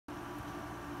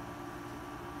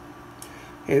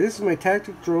Hey, this is my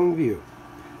Tactic Drone View.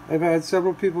 I've had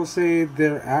several people say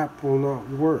their app will not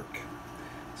work.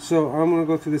 So I'm going to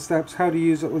go through the steps how to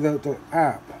use it without the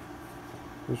app.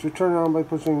 First, you turn it on by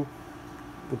pushing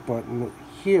the button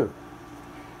here.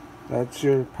 That's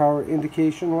your power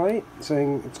indication light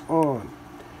saying it's on.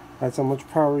 That's how much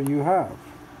power you have.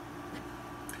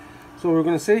 So we're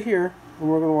going to sit here and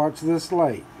we're going to watch this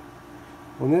light.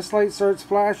 When this light starts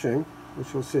flashing,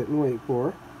 which we'll sit and wait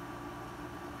for,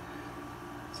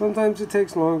 sometimes it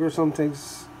takes longer,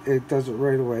 sometimes it does it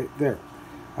right away. There.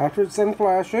 After it's done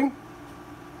flashing,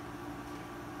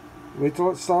 wait till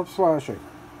it stops flashing.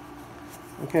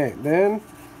 Okay, then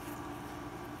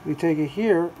we take it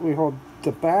here, we hold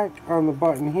the back on the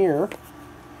button here,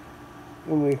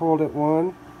 and we hold it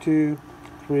 1, 2,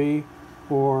 3,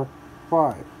 4,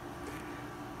 5.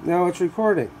 Now it's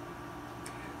recording.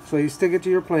 So you stick it to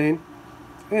your plane,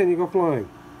 and you go flying.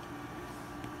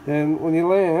 Then when you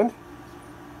land,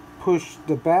 push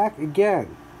the back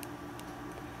again.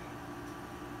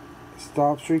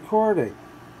 Stops recording.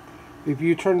 If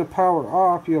you turn the power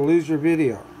off, you'll lose your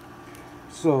video.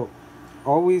 So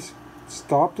always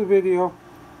stop the video,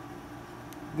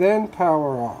 then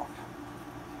power off.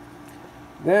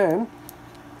 Then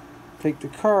take the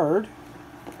card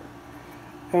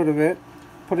out of it,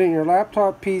 put it in your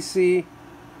laptop PC,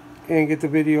 and get the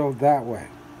video that way.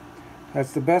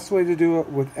 That's the best way to do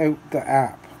it without the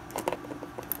app.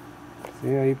 So,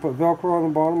 you put Velcro on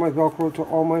the bottom. I Velcro to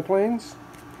all my planes.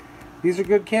 These are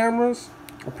good cameras.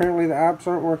 Apparently the apps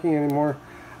aren't working anymore.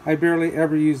 I barely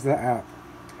ever use the app.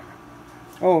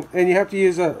 Oh, and you have to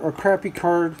use a crappy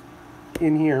card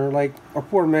in here, like a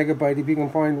 4 megabyte if you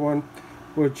can find one,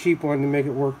 or a cheap one to make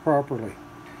it work properly.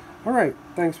 Alright,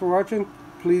 thanks for watching.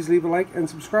 Please leave a like and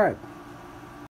subscribe.